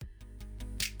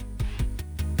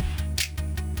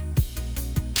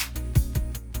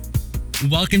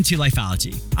Welcome to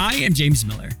Lifeology. I am James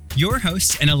Miller, your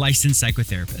host and a licensed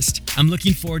psychotherapist. I'm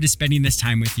looking forward to spending this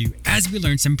time with you as we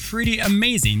learn some pretty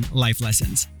amazing life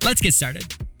lessons. Let's get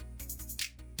started.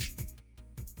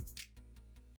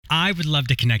 I would love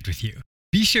to connect with you.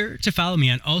 Be sure to follow me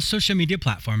on all social media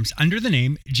platforms under the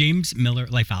name James Miller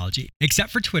Lifeology, except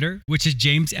for Twitter, which is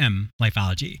James M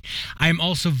Lifeology. I am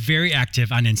also very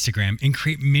active on Instagram and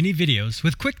create mini videos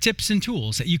with quick tips and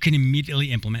tools that you can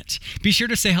immediately implement. Be sure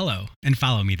to say hello and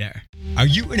follow me there. Are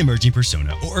you an emerging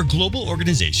persona or a global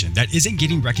organization that isn't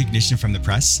getting recognition from the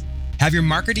press? Have your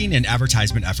marketing and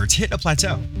advertisement efforts hit a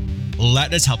plateau?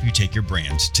 Let us help you take your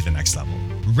brand to the next level.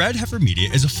 Red Heifer Media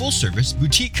is a full-service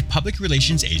boutique public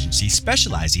relations agency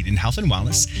specializing in health and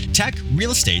wellness, tech,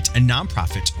 real estate, and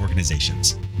nonprofit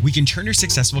organizations. We can turn your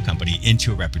successful company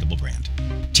into a reputable brand.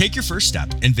 Take your first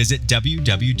step and visit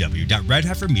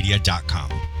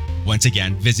www.redheifermedia.com. Once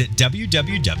again, visit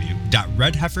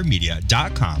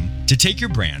www.redheifermedia.com to take your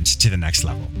brand to the next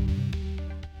level.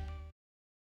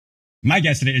 My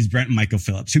guest today is Brent Michael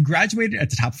Phillips, who graduated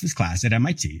at the top of his class at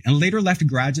MIT and later left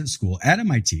graduate school at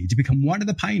MIT to become one of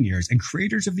the pioneers and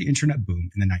creators of the internet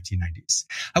boom in the 1990s.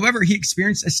 However, he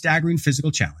experienced a staggering physical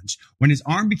challenge when his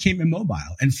arm became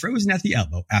immobile and frozen at the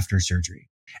elbow after surgery.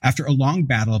 After a long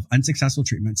battle of unsuccessful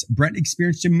treatments, Brent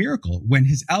experienced a miracle when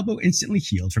his elbow instantly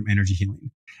healed from energy healing.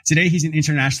 Today, he's an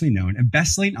internationally known and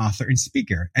best-selling author and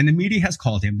speaker, and the media has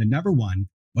called him the #1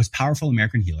 most powerful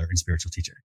American healer and spiritual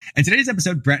teacher. In today's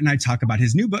episode, Brent and I talk about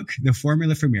his new book, The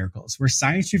Formula for Miracles, where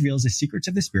science reveals the secrets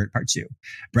of the spirit, part 2.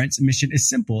 Brent's mission is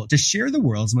simple: to share the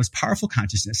world's most powerful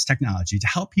consciousness technology to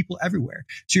help people everywhere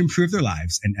to improve their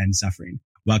lives and end suffering.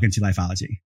 Welcome to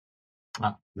Lifeology.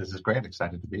 This is great.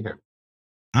 Excited to be here.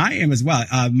 I am as well.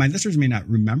 My listeners may not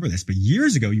remember this, but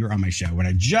years ago, you were on my show when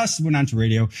I just went on to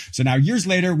radio. So now years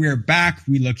later, we're back.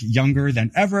 We look younger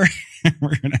than ever.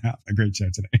 We're going to have a great show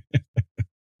today.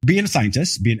 Being a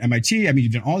scientist, being MIT, I mean,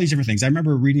 you've done all these different things. I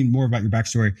remember reading more about your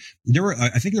backstory.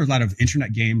 I think there were a lot of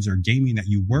internet games or gaming that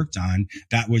you worked on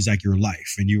that was like your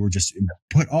life, and you were just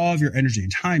put all of your energy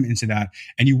and time into that,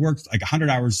 and you worked like 100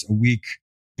 hours a week,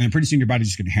 and pretty soon your body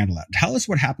just couldn't handle that. Tell us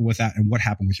what happened with that and what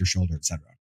happened with your shoulder, et cetera.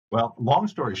 Well, long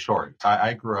story short,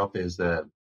 I grew up as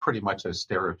pretty much a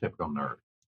stereotypical nerd.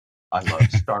 I love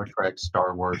Star Trek,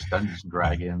 Star Wars, Dungeons and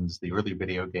Dragons, the early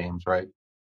video games, right?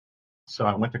 So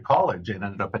I went to college and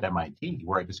ended up at MIT,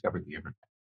 where I discovered the internet,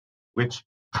 which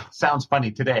sounds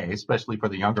funny today, especially for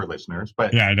the younger listeners.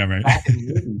 But yeah, I know, right? Back in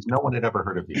the 80s, no one had ever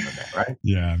heard of the internet, right?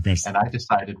 Yeah, of course. And I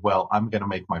decided, well, I'm going to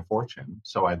make my fortune.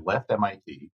 So I left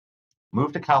MIT,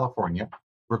 moved to California,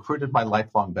 recruited my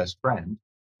lifelong best friend,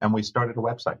 and we started a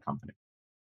website company.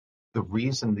 The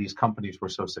reason these companies were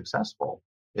so successful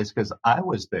is because I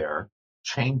was there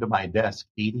chained to my desk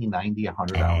 80, 90,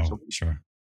 100 hours a week. Sure.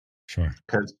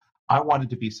 Because I wanted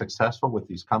to be successful with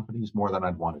these companies more than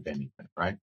I'd wanted anything,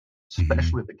 right?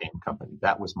 Especially the game company.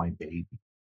 That was my baby.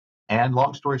 And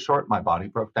long story short, my body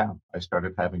broke down. I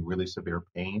started having really severe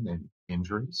pain and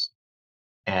injuries,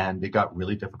 and it got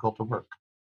really difficult to work.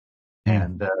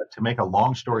 And to make a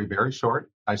long story very short,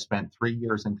 I spent 3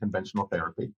 years in conventional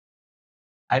therapy.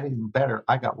 I did even better.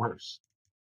 I got worse.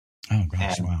 Oh,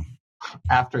 gosh, and wow.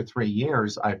 After 3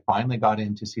 years, I finally got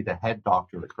in to see the head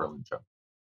doctor at Curlin Joe.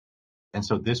 And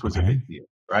so this was a big deal,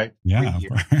 right? Yeah,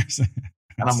 of course.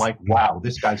 And I'm like, wow,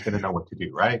 this guy's going to know what to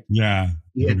do, right? Yeah.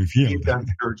 He had done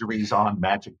surgeries on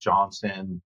Magic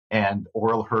Johnson and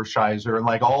Oral Hershiser and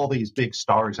like all these big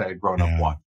stars I had grown up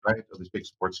watching, right? All these big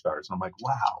sports stars. And I'm like,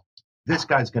 wow, this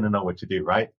guy's going to know what to do,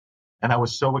 right? And I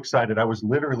was so excited. I was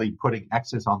literally putting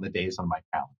X's on the days on my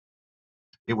calendar.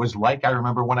 It was like I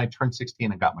remember when I turned 16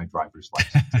 and got my driver's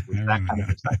license. It was that kind of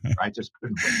excitement. I just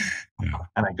couldn't wait. Yeah.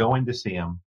 And I go in to see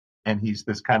him, and he's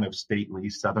this kind of stately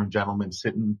Southern gentleman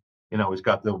sitting, he's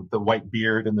got the white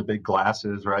beard and the big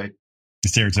glasses, right? The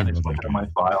stereotypical. And he's looking at my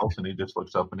files, and he just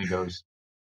looks up and he goes,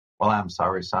 well, I'm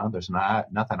sorry, son. There's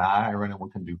nothing I or anyone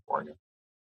can do for you.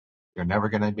 You're never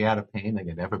going to be out of pain, and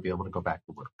you'll never be able to go back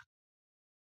to work.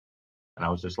 And I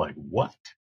was just like, what?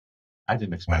 I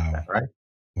didn't expect that, right?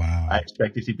 Wow. I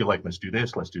expected he'd be like, let's do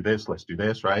this, right?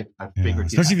 I figured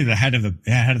especially the head of the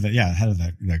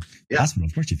hospital.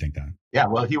 Of course you think that. Yeah,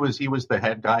 well, he was the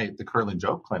head guy at the Curlin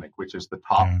Joe Clinic, which is the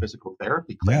top physical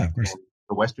therapy clinic in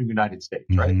the Western United States,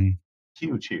 right?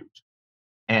 Huge.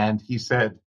 And he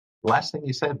said, last thing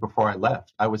he said before I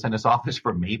left, I was in his office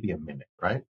for maybe a minute,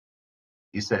 right?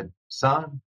 He said,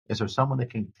 son, is there someone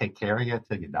that can take care of you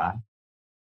till you die?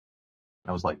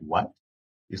 I was like, what?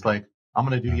 He's like, I'm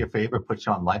going to do you a favor, put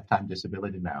you on lifetime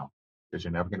disability now because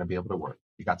you're never going to be able to work.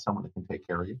 You got someone that can take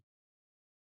care of you?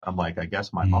 I'm like, I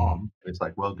guess my mom. And it's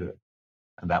like, well, good.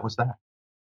 And that was that.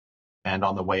 And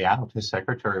on the way out, his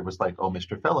secretary was like, "Oh,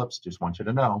 Mr. Phillips, just want you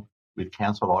to know, we've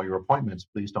canceled all your appointments.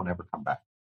 Please don't ever come back."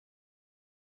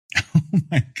 Oh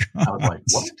my God. I was like,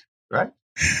 "What?" Right?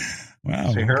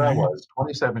 Wow. So here I Okay. was,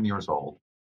 27 years old,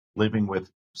 living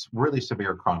with really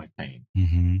severe chronic pain.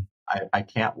 Mm-hmm. I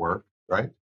can't work, right?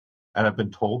 And I've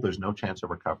been told there's no chance of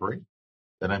recovery,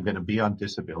 that I'm going to be on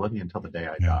disability until the day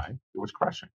I Yeah. die. It was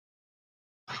crushing.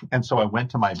 And so I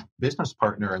went to my business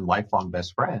partner and lifelong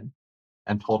best friend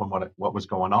and told him what was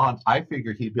going on. I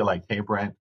figured he'd be like, "Hey,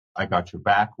 Brent, I got your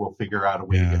back. We'll figure out a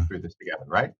way to Yeah. get through this together,"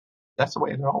 right? That's the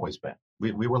way it had always been.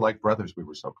 We were like brothers. We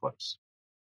were so close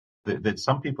that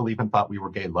some people even thought we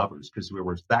were gay lovers because we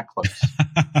were that close.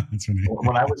 That's funny.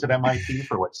 When I was at MIT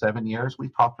for 7 years, we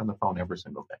talked on the phone every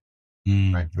single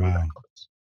day, right? We were that close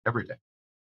every day.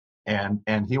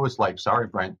 And he was like, "Sorry,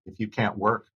 Brent, if you can't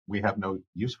work, we have no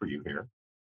use for you here."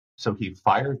 So he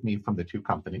fired me from the two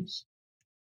companies,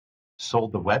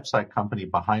 sold the website company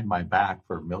behind my back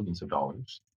for millions of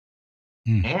dollars.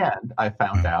 And I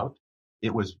found out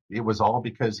it was all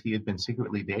because he had been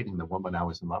secretly dating the woman I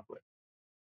was in love with.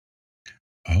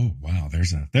 Oh, wow.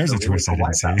 There's a twist I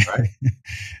didn't see. Right?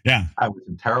 Yeah. I was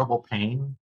in terrible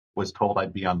pain, was told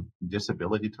I'd be on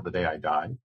disability till the day I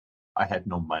died. I had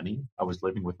no money. I was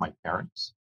living with my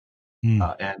parents. And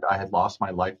I had lost my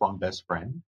lifelong best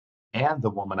friend and the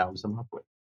woman I was in love with.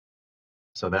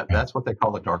 So that's what they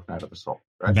call a dark night of the soul,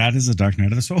 right? That is a dark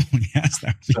night of the soul. Yes.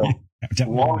 So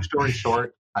long story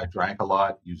short, I drank a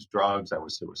lot, used drugs. I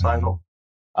was suicidal.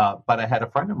 But I had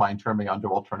a friend of mine turn me on to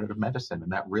alternative medicine,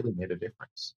 and that really made a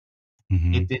difference.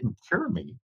 Mm-hmm. It didn't cure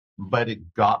me, but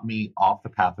it got me off the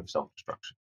path of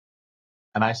self-destruction.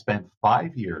 And I spent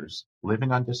 5 years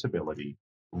living on disability,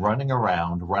 running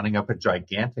around, running up a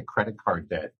gigantic credit card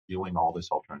debt, doing all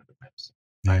this alternative medicine.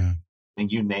 Right? Yeah.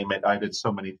 And you name it, I did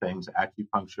so many things: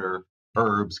 acupuncture,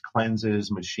 herbs, cleanses,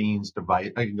 machines,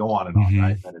 device. I can go on and on,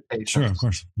 right? Meditation. Sure, of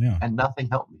course. Yeah. And nothing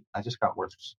helped me. I just got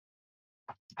worse.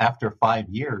 After 5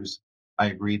 years, I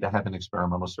agreed to have an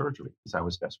experimental surgery because I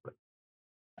was desperate.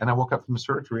 And I woke up from the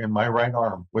surgery and my right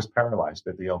arm was paralyzed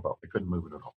at the elbow. I couldn't move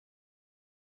it at all.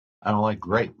 And I'm like,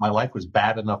 great. My life was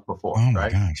bad enough before, Oh my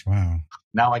right? gosh, wow.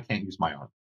 Now I can't use my arm.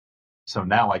 So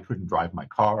now I couldn't drive my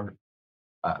car.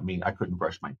 I couldn't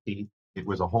brush my teeth. It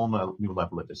was a whole new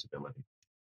level of disability.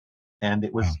 And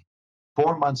it was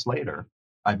 4 months later,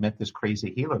 I met this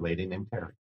crazy healer lady named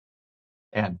Terry.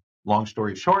 And long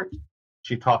story short,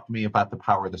 she talked to me about the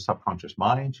power of the subconscious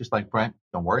mind. She's like, "Brent,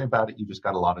 don't worry about it. You just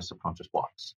got a lot of subconscious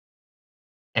blocks."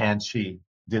 And she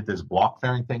did this block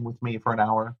clearing thing with me for an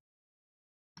hour.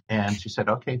 And she said,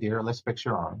 "Okay, dear, let's fix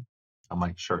your arm." I'm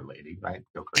like, "Sure, lady," right?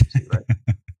 Go crazy,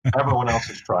 right? Everyone else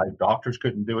has tried. Doctors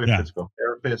couldn't do it. Physical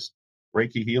therapists,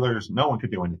 Reiki healers, no one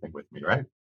could do anything with me, right?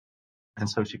 And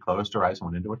so she closed her eyes and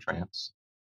went into a trance.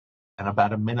 And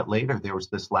about a minute later, there was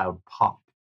this loud pop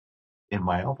in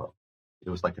my elbow. It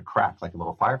was like a crack, like a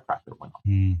little firecracker went off.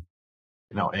 And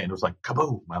it was like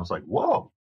kaboom. I was like,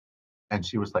 whoa. And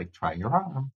she was like, "Try your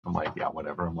arm." I'm like, "Yeah,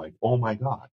 whatever." I'm like, oh my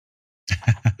God.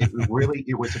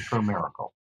 It was a true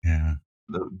miracle. Yeah.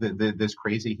 This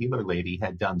crazy healer lady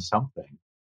had done something,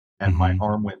 and my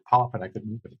arm went pop and I could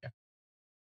move it again.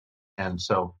 And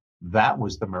so that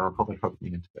was the miracle that hooked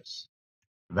me into this.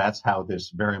 That's how this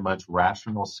very much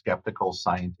rational, skeptical,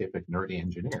 scientific, nerdy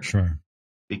engineer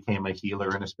became a healer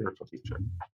and a spiritual teacher.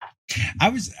 I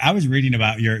was reading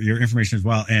about your information as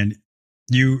well, and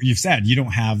you've said you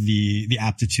don't have the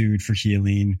aptitude for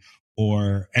healing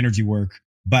or energy work,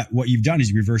 but what you've done is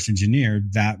you reverse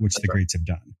engineered that which the greats have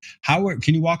done.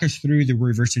 Can you walk us through the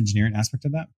reverse engineering aspect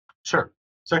of that? Sure.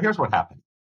 So here's what happened.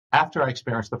 After I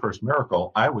experienced the first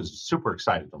miracle, I was super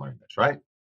excited to learn this, right?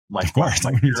 Like, of course,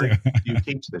 wow, do you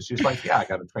teach this? She's like, "Yeah, I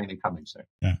got a training coming soon."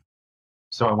 Yeah.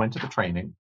 So I went to the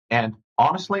training, and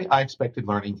honestly, I expected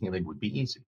learning healing would be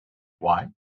easy. Why?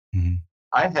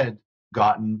 I had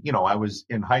gotten, I was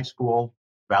in high school,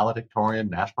 valedictorian,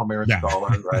 National Merit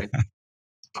Scholar, right?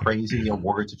 Crazy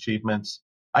awards, achievements.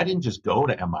 I didn't just go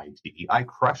to MIT. I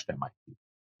crushed MIT.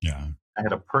 Yeah. I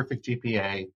had a perfect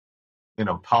GPA,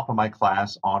 top of my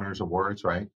class, honors awards,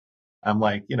 right? I'm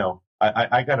like,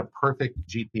 I got a perfect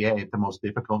GPA at the most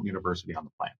difficult university on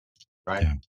the planet, right?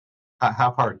 Yeah.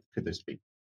 How hard could this be?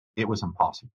 It was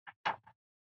impossible.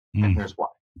 And here's why.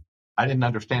 I didn't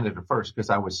understand it at first because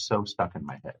I was so stuck in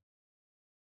my head.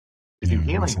 To do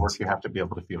healing work, you have to be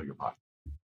able to feel your body.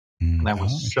 And I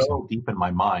was so deep in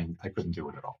my mind, I couldn't do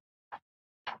it at all.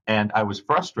 And I was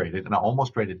frustrated and I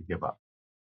almost ready to give up.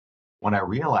 When I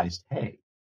realized, hey,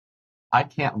 I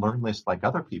can't learn this like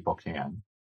other people can,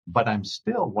 but I'm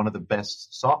still one of the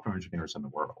best software engineers in the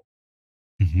world.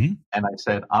 And I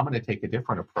said, I'm going to take a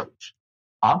different approach.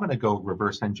 I'm going to go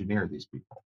reverse engineer these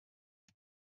people.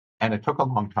 And it took a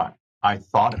long time. I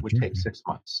thought it would take 6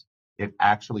 months. It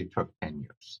actually took 10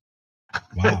 years.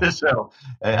 Wow. So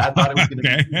I thought it was going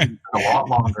to be a lot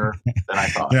longer than I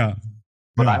thought. Yeah.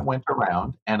 But I went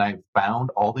around and I found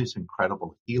all these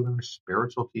incredible healers,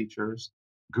 spiritual teachers,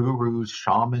 gurus,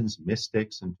 shamans,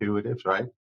 mystics, intuitives, right?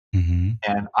 Mm-hmm.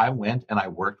 And I went and I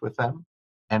worked with them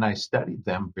and I studied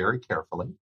them very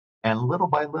carefully. And little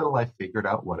by little, I figured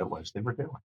out what it was they were doing.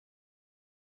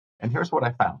 And here's what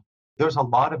I found. There's a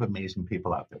lot of amazing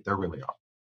people out there. There really are.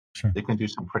 Sure. They can do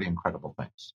some pretty incredible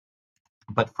things.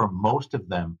 But for most of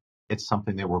them, it's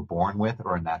something they were born with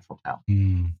or a natural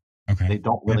talent. Okay. They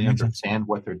don't really understand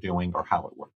what they're doing or how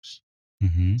it works.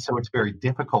 Mm-hmm. So it's very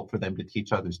difficult for them to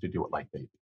teach others to do it like they do,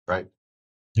 right?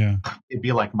 Yeah. It'd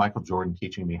be like Michael Jordan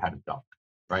teaching me how to dunk,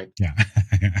 right? Yeah.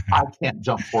 I can't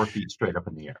jump 4 feet straight up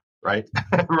in the air, right?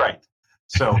 Right.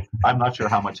 So I'm not sure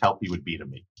how much help he would be to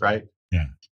me, right? Yeah.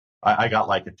 I got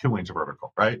like a 2-inch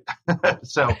vertical, right?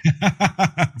 So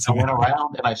I went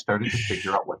around and I started to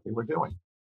figure out what they were doing.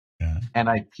 Yeah. And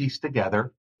I pieced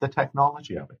together the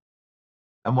technology of it.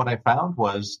 And what I found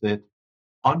was that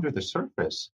under the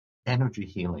surface, energy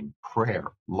healing, prayer,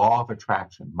 law of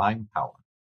attraction, mind power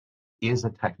is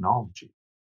a technology.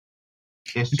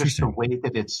 It's just the way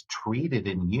that it's treated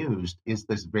and used is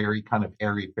this very kind of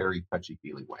airy-fairy,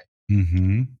 touchy-feely way.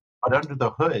 Mm-hmm. But under the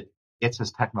hood, it's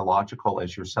as technological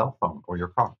as your cell phone or your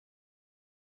car.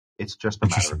 It's just a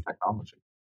matter of technology.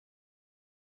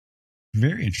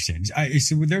 Very interesting.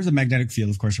 So there's a magnetic field,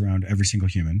 of course, around every single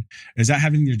human. Is that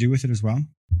having to do with it as well?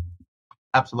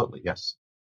 Absolutely, yes.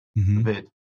 Mm-hmm. That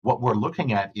what we're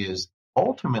looking at is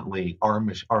ultimately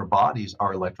our bodies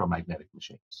are electromagnetic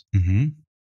machines. Mm-hmm.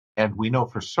 And we know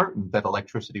for certain that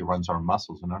electricity runs our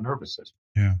muscles and our nervous system.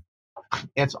 Yeah.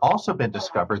 It's also been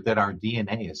discovered that our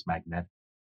DNA is magnetic.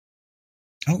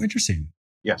 Oh, interesting.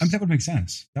 Yes. That would make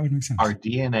sense. Our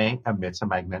DNA emits a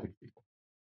magnetic field.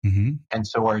 Mm-hmm. And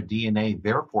so our DNA,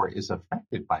 therefore, is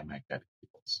affected by magnetic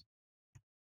fields.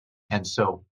 And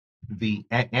so the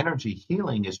energy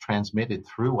healing is transmitted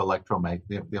through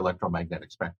the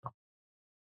electromagnetic spectrum.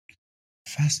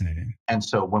 Fascinating. And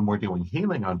so when we're doing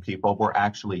healing on people, we're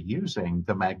actually using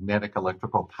the magnetic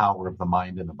electrical power of the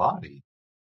mind and the body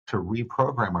to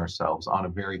reprogram ourselves on a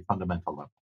very fundamental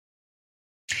level.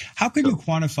 How can you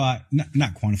quantify,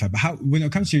 not quantify, but how, when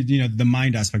it comes to, the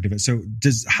mind aspect of it? So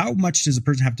how much does a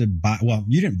person have to buy? Well,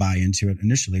 you didn't buy into it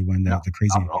initially when the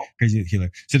crazy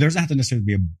healer. So there doesn't have to necessarily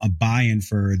be a buy-in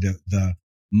for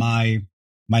my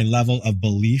level of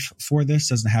belief for this.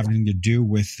 Doesn't have anything to do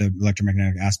with the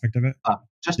electromagnetic aspect of it.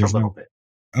 Just a little bit.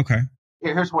 Okay.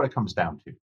 Here's what it comes down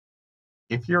to.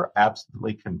 If you're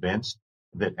absolutely convinced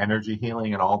that energy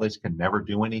healing and all this can never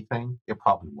do anything, it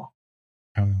probably won't.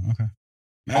 Oh, okay.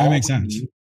 That makes sense.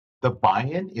 The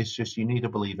buy-in is just you need to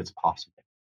believe it's possible.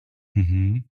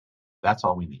 Mm-hmm. That's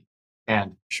all we need.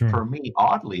 And for me,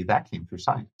 oddly, that came through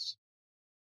science.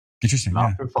 Interesting.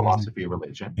 Not through philosophy or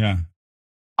religion. Yeah.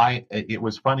 It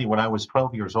was funny, when I was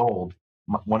 12 years old,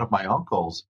 one of my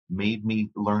uncles made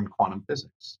me learn quantum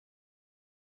physics.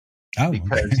 Oh,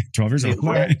 because okay. 12 years old.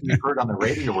 You heard on the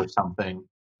radio or something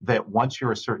that once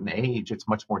you're a certain age, it's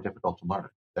much more difficult to learn.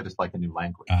 That it's like a new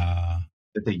language.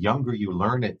 That the younger you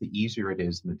learn it, the easier it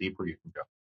is and the deeper you can go.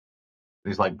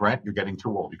 And he's like, Brent, you're getting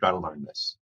too old. You got to learn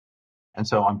this. And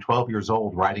so I'm 12 years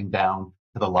old riding down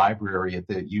to the library at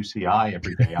the UCI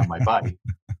every day on my bike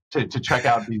to check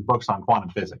out these books on quantum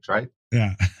physics, right?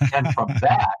 Yeah. And from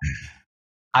that,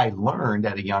 I learned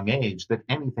at a young age that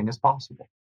anything is possible.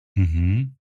 Mm-hmm.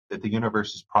 That the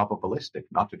universe is probabilistic,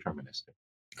 not deterministic.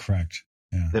 Correct.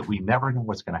 Yeah. That we never know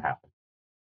what's going to happen.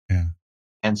 Yeah.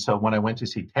 And so when I went to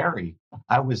see Terry,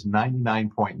 I was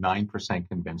 99.9%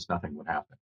 convinced nothing would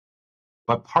happen.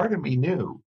 But part of me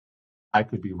knew I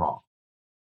could be wrong.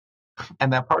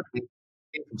 And that part of me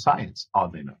came from science,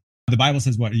 oddly enough. The Bible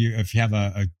says if you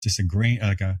have just a grain,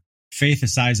 like a faith the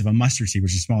size of a mustard seed,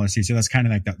 which is a smaller seed. So that's kind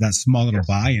of like that small little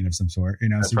buy-in of some sort,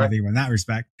 That's so right. in that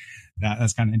respect,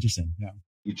 that's kind of interesting. Yeah.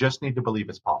 You just need to believe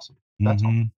it's possible. That's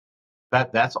all.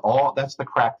 That's all. That's the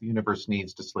crack the universe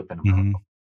needs to slip in a miracle. Mm-hmm.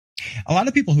 A lot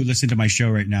of people who listen to my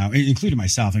show right now, including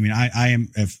myself, I mean, I am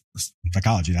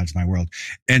psychology, that's my world.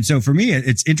 And so for me,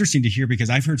 it's interesting to hear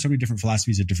because I've heard so many different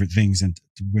philosophies of different things. And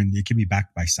when it can be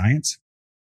backed by science,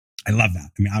 I love that.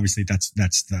 I mean, obviously that's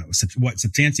what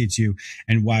substantiates you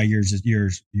and why your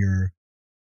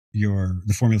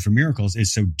the formula for miracles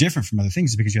is so different from other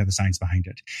things is because you have the science behind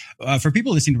it. For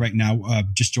people listening right now,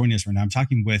 just joining us right now, I'm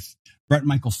talking with Brent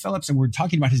Michael Phillips, and we're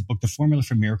talking about his book, The Formula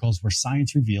for Miracles, where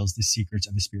science reveals the secrets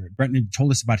of the Spirit. Brent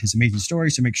told us about his amazing story,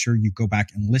 so make sure you go back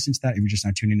and listen to that if you're just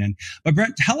not tuning in. But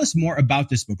Brent, tell us more about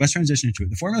this book. Let's transition into it.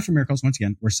 The Formula for Miracles, once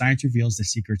again, where science reveals the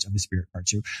secrets of the Spirit, part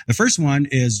 2. The first one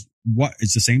is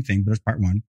it's the same thing, but it's part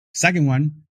 1. Second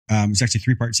one, it's actually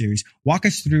a 3-part series. Walk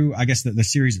us through, I guess, the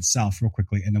series itself real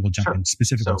quickly, and then we'll jump in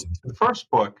specifically. So the first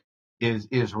book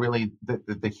is really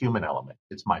the human element.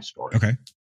 It's my story. Okay.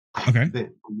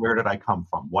 Where did I come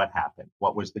from? What happened?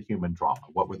 What was the human drama?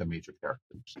 What were the major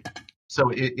characters?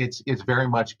 So it's very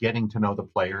much getting to know the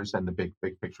players and the big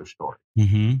picture story.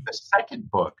 Mm-hmm. The second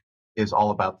book is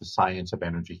all about the science of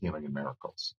energy healing and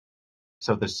miracles.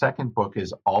 So the second book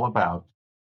is all about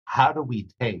how do we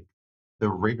take the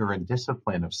rigor and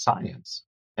discipline of science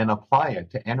and apply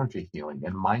it to energy healing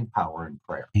and mind power and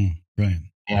prayer. Brilliant.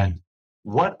 And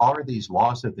what are these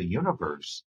laws of the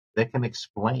universe that can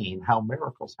explain how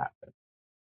miracles happen?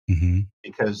 Mm-hmm.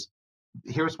 Because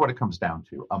here's what it comes down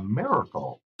to. A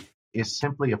miracle is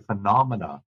simply a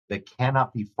phenomena that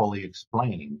cannot be fully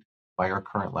explained by our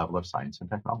current level of science and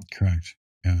technology. Correct.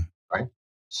 Yeah. Right?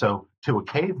 So to a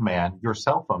caveman, your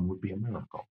cell phone would be a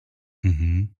miracle.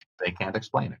 Mm-hmm. They can't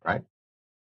explain it, right?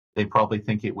 They probably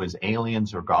think it was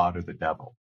aliens or God or the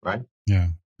devil, right? Yeah.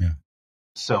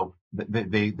 So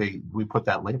we put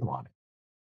that label on it.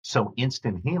 So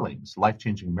instant healings,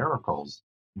 life-changing miracles,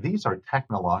 these are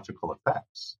technological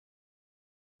effects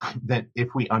that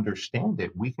if we understand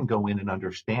it, we can go in and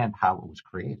understand how it was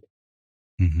created.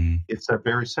 Mm-hmm. It's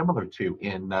very similar to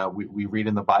we read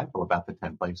in the Bible about the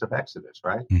 10 plagues of Exodus,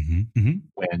 right? Mm-hmm. Mm-hmm.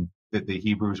 When the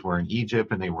Hebrews were in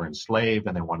Egypt and they were enslaved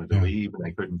and they wanted to leave and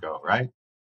they couldn't go, right?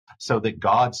 So that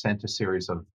God sent a series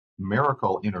of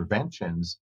miracle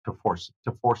interventions to force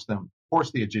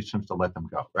the Egyptians to let them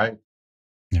go, right?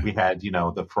 Yeah. We had,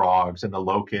 the frogs and the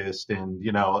locust and,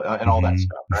 and all that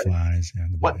stuff, right? The flies,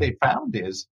 what they found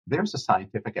is there's a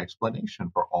scientific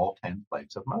explanation for all 10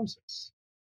 plagues of Moses.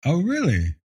 Oh,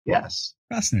 really? Yes.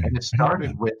 Fascinating. And it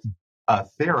started with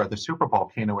Thera, the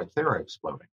supervolcano at Thera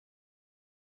exploding.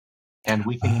 And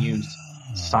we can use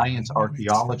science,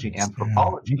 archaeology,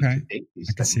 anthropology to date these things.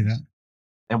 I can see that.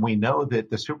 And we know that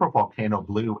the supervolcano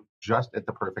blew just at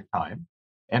the perfect time,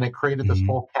 and it created this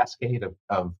whole cascade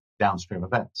of downstream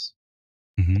events.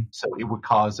 Mm-hmm. So it would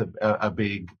cause a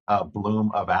big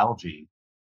bloom of algae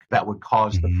that would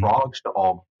cause the frogs to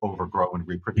all overgrow and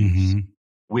reproduce,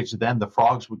 which then the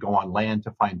frogs would go on land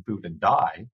to find food and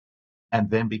die, and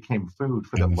then became food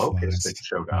for the locusts that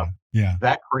showed up. Yeah.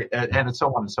 And so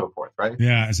on and so forth, right?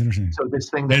 Yeah, it's interesting. So this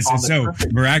thing it's so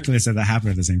miraculous that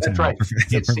happened at the same time. That's right.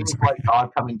 It seems like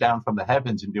God coming down from the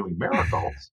heavens and doing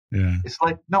miracles. Yeah. It's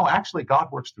like, no, actually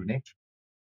God works through nature.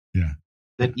 Yeah.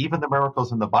 That even the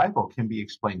miracles in the Bible can be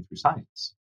explained through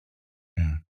science.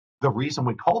 Yeah. The reason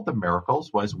we called them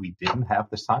miracles was we didn't have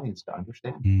the science to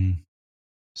understand.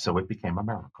 So it became a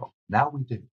miracle. Now we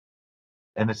do.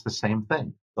 And it's the same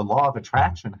thing. The law of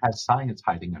attraction has science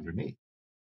hiding underneath.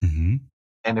 Mm-hmm.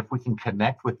 And if we can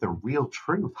connect with the real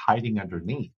truth hiding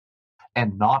underneath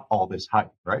and not all this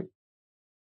hype, right?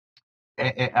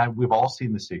 And we've all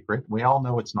seen The Secret. We all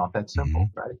know it's not that simple,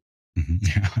 right? Mm-hmm.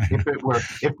 Yeah,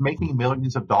 if making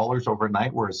millions of dollars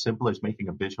overnight were as simple as making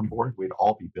a vision board, we'd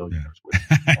all be billionaires.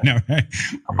 I know, right?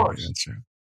 Of course. That's true.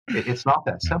 It's not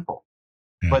that simple.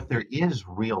 Yeah. But there is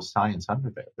real science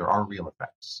under there. There are real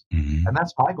effects. Mm-hmm. And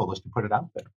that's my goal, is to put it out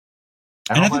there.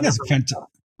 And I think that's fantastic.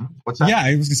 What's that? Yeah,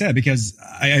 I was going to say that because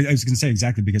I was going to say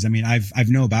exactly because I mean, I've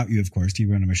know about you, of course, you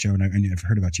were on my show and I've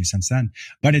heard about you since then,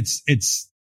 but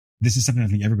this is something I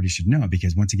think everybody should know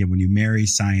because once again, when you marry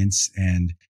science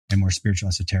and more spiritual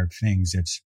esoteric things,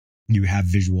 you have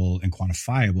visual and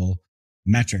quantifiable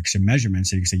metrics and measurements.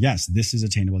 So you can say, yes, this is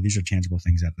attainable. These are tangible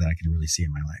things that I can really see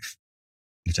in my life,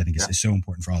 which I think is so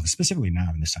important for all of us, specifically now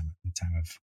in this time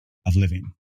of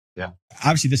living. Yeah.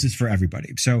 Obviously, this is for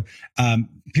everybody. So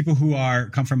people who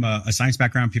come from a science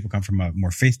background, people come from a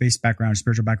more faith-based background,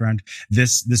 spiritual background.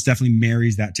 This definitely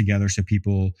marries that together so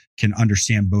people can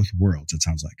understand both worlds, it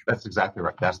sounds like. That's exactly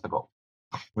right. That's the goal.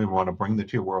 We want to bring the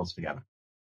two worlds together.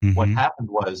 Mm-hmm. What happened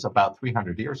was about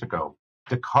 300 years ago,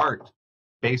 Descartes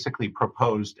basically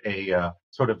proposed a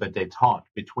sort of a détente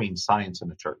between science and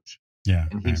the church. Yeah.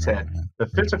 And he said, the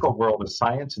physical world is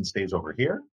science and stays over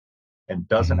here and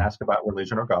doesn't ask about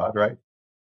religion or God, right?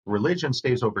 Religion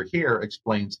stays over here,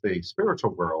 explains the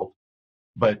spiritual world,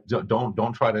 but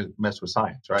don't try to mess with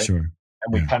science, right? Sure.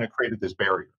 And we kind of created this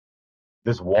barrier,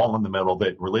 this wall in the middle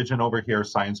that religion over here,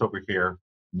 science over here,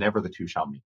 never the two shall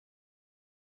meet.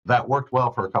 That worked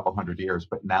well for a couple hundred years,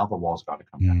 but now the wall's got to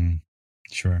come down.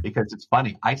 Sure. Because it's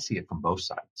funny, I see it from both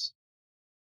sides.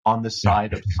 On the Yeah.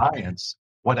 side of science,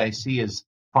 what I see is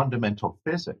fundamental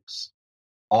physics.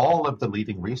 All of the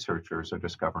leading researchers are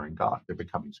discovering God. They're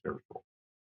becoming spiritual.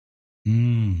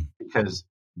 Because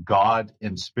God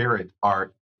and spirit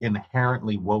are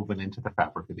inherently woven into the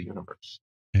fabric of the universe.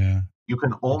 Yeah. You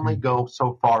can only go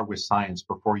so far with science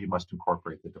before you must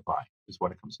incorporate the divine, is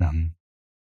what it comes down to.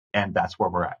 And that's where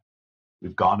we're at.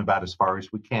 We've gone about as far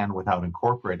as we can without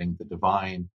incorporating the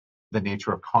divine, the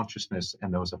nature of consciousness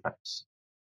and those effects,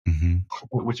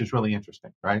 which is really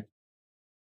interesting, right?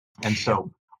 And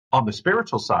so on the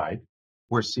spiritual side,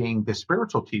 we're seeing the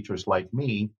spiritual teachers like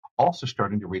me also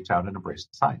starting to reach out and embrace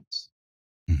the science.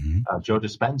 Joe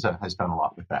Dispenza has done a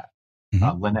lot with that.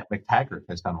 Lynette McTaggart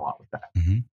has done a lot with that.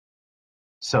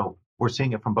 So we're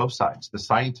seeing it from both sides. The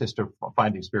scientists are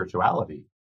finding spirituality,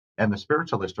 and the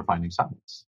spiritualists are finding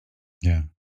science. Yeah,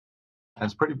 and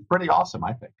it's pretty awesome,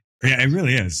 I think. Yeah, it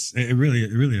really is. It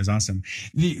really is awesome.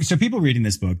 So people reading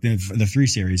this book, the 3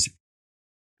 series,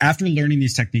 after learning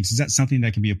these techniques, is that something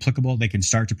that can be applicable? They can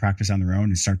start to practice on their own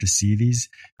and start to see these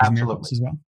miracles as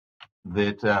well?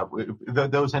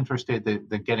 That those interested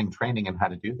in getting training in how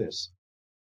to do this,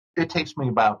 it takes me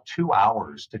about 2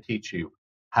 hours to teach you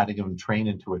how to go train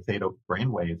into a theta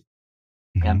brainwave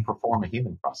and perform a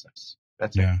healing process.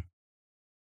 That's it.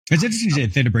 It's interesting to say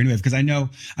theta brainwave because I mean,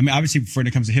 obviously when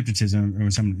it comes to hypnotism,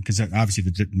 because obviously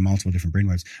there's multiple different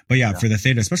brainwaves, but for the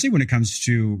theta, especially when it comes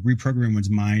to reprogramming one's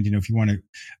mind, if you want to,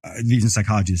 these in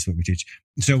psychology is what we teach.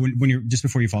 So when you're, just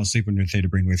before you fall asleep, when you're in theta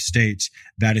brainwave state,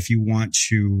 that if you want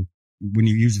to, when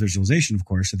you use visualization, of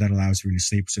course, so that allows you to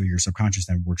sleep. So your subconscious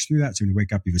then works through that. So when you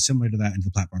wake up, you've assimilated that into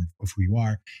the platform of who you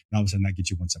are. And all of a sudden that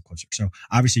gets you one step closer. So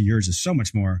obviously yours is so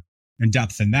much more in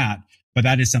depth than that. But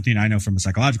that is something I know from a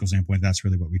psychological standpoint, that's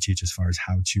really what we teach as far as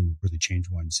how to really change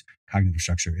one's cognitive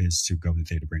structure is to go into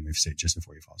theta brainwave state just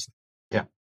before you fall asleep. Yeah.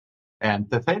 And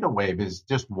the theta wave is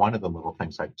just one of the little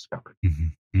things I discovered.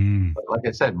 But like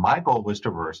I said, my goal was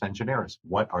to reverse engineer us.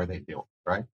 What are they doing?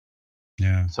 Right.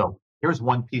 Yeah. So here's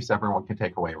one piece everyone can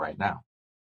take away right now.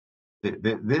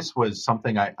 This was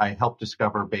something I helped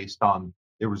discover based on,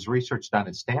 there was research done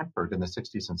at Stanford in the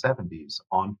 60s and 70s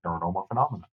on paranormal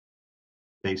phenomena.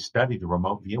 They studied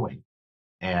remote viewing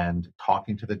and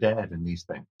talking to the dead and these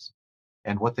things.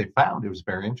 And what they found, it was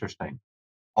very interesting.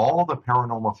 All the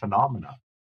paranormal phenomena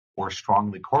were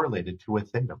strongly correlated to a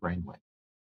theta brainwave.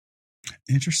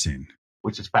 Interesting.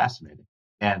 Which is fascinating.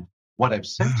 And what I've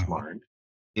since learned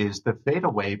is the theta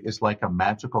wave is like a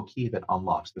magical key that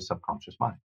unlocks the subconscious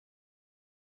mind.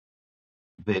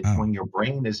 That when your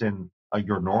brain is in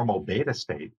your normal beta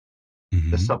state,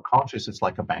 the subconscious is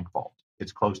like a bank vault.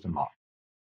 It's closed and locked.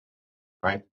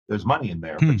 Right? There's money in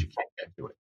there, but you can't get to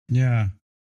it. Yeah.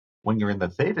 When you're in the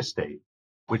theta state,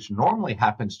 which normally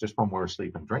happens just when we're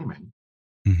asleep and dreaming,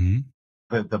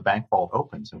 the bank vault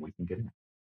opens and we can get in.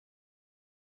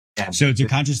 And so to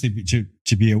consciously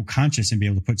to be conscious and be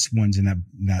able to put ones in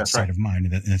that state of mind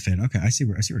in the theta. Okay, I see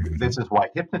where you're going. This is why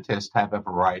hypnotists have a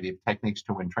variety of techniques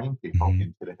to entrain people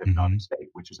into the hypnotic state,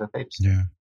 which is a theta state. Yeah,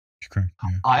 correct.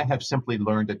 Yeah. I have simply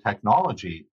learned a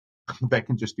technology that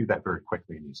can just do that very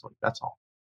quickly and easily. That's all.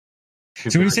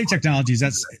 So when you say technology,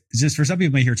 is just for some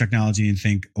people may hear technology and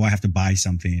think, oh, I have to buy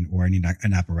something or I need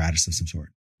an apparatus of some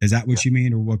sort. Is that what you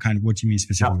mean, or what do you mean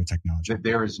specifically with technology?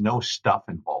 There is no stuff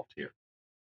involved here.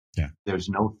 Yeah. There's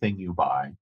no thing you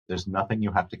buy. There's nothing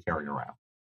you have to carry around.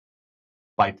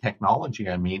 By technology,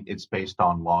 I mean it's based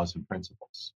on laws and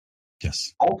principles.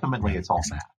 Yes. Ultimately, it's all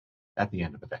math at the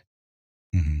end of the day.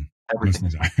 Everything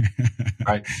is math,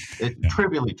 right? It's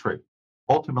trivially true.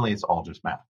 Ultimately, it's all just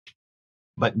math.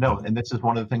 But no, and this is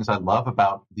one of the things I love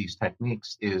about these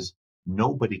techniques is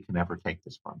nobody can ever take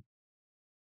this from you.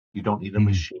 You don't need a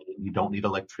machine. You don't need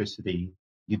electricity.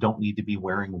 You don't need to be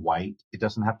wearing white. It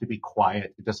doesn't have to be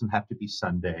quiet. It doesn't have to be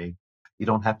Sunday. You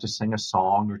don't have to sing a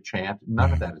song or chant.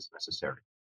 None of that is necessary.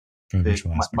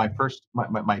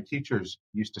 My teachers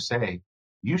used to say,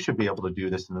 you should be able to do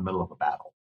this in the middle of a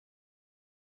battle.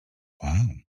 Wow.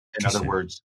 In other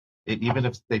words, even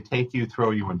if they take you, throw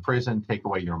you in prison, take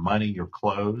away your money, your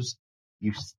clothes,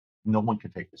 no one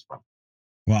can take this from you.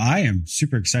 Well, I am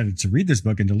super excited to read this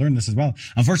book and to learn this as well.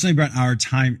 Unfortunately, Brent, our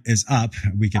time is up. I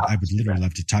would literally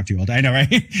love to talk to you all day. I know, right?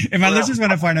 If my listeners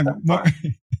want to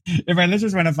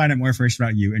find out more information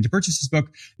about you and to purchase this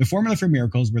book, The Formula for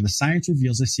Miracles, where the science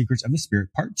reveals the secrets of the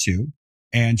spirit, part 2,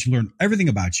 and to learn everything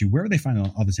about you, where would they find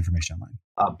all this information online?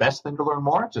 Best thing to learn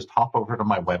more, just hop over to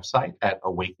my website at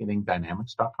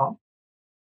awakeningdynamics.com.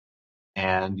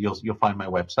 And you'll find my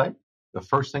website. The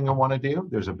first thing I want to do,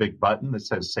 there's a big button that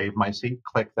says Save My Seat.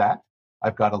 Click that.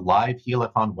 I've got a live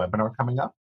Healathon webinar coming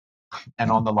up.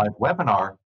 And on the live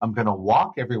webinar, I'm going to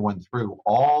walk everyone through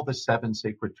all the 7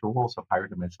 sacred tools of higher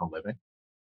dimensional living,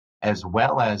 as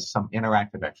well as some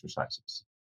interactive exercises.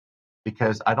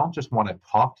 Because I don't just want to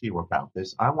talk to you about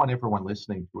this. I want everyone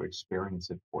listening to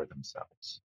experience it for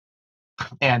themselves.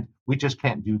 And we just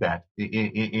can't do that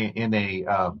in a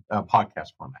podcast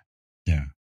format. Yeah.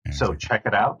 So check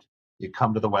it out. You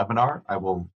come to the webinar. I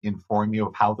will inform you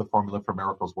of how the Formula for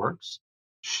Miracles works,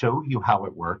 show you how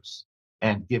it works,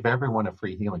 and give everyone a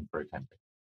free healing for attending.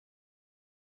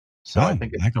 So I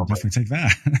think I can definitely take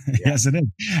that. Yes, it is.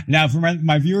 Now, for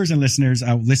my viewers and listeners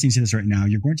listening to this right now,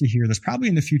 you're going to hear this probably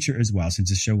in the future as well, since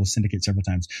this show will syndicate several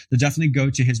times. So definitely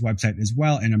go to his website as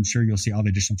well, and I'm sure you'll see all the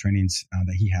additional trainings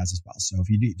that he has as well. So if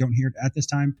you don't hear it at this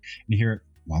time, you hear it,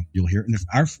 well, you'll hear it in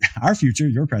our future,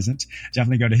 your present.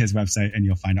 Definitely go to his website, and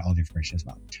you'll find out all the information as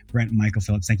well. Brent Michael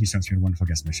Phillips, thank you so much for being a wonderful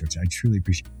guest on my show today. I truly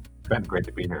appreciate it. It's been great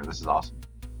to be here. This is awesome.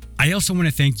 I also want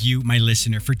to thank you, my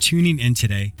listener, for tuning in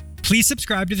today. Please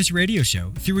subscribe to this radio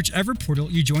show through whichever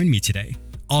portal you join me today.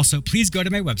 Also, please go to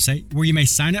my website where you may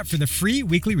sign up for the free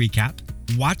weekly recap,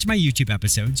 watch my YouTube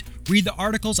episodes, read the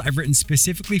articles I've written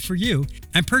specifically for you,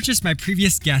 and purchase my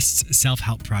previous guests'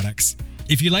 self-help products.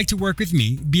 If you'd like to work with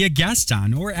me, be a guest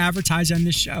on, or advertise on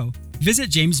this show, visit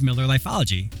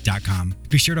jamesmillerlifeology.com.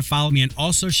 Be sure to follow me on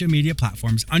all social media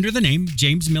platforms under the name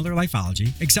James Miller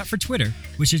Lifeology, except for Twitter,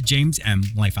 which is James M.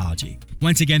 Lifeology.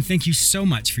 Once again, thank you so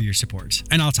much for your support,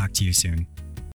 and I'll talk to you soon.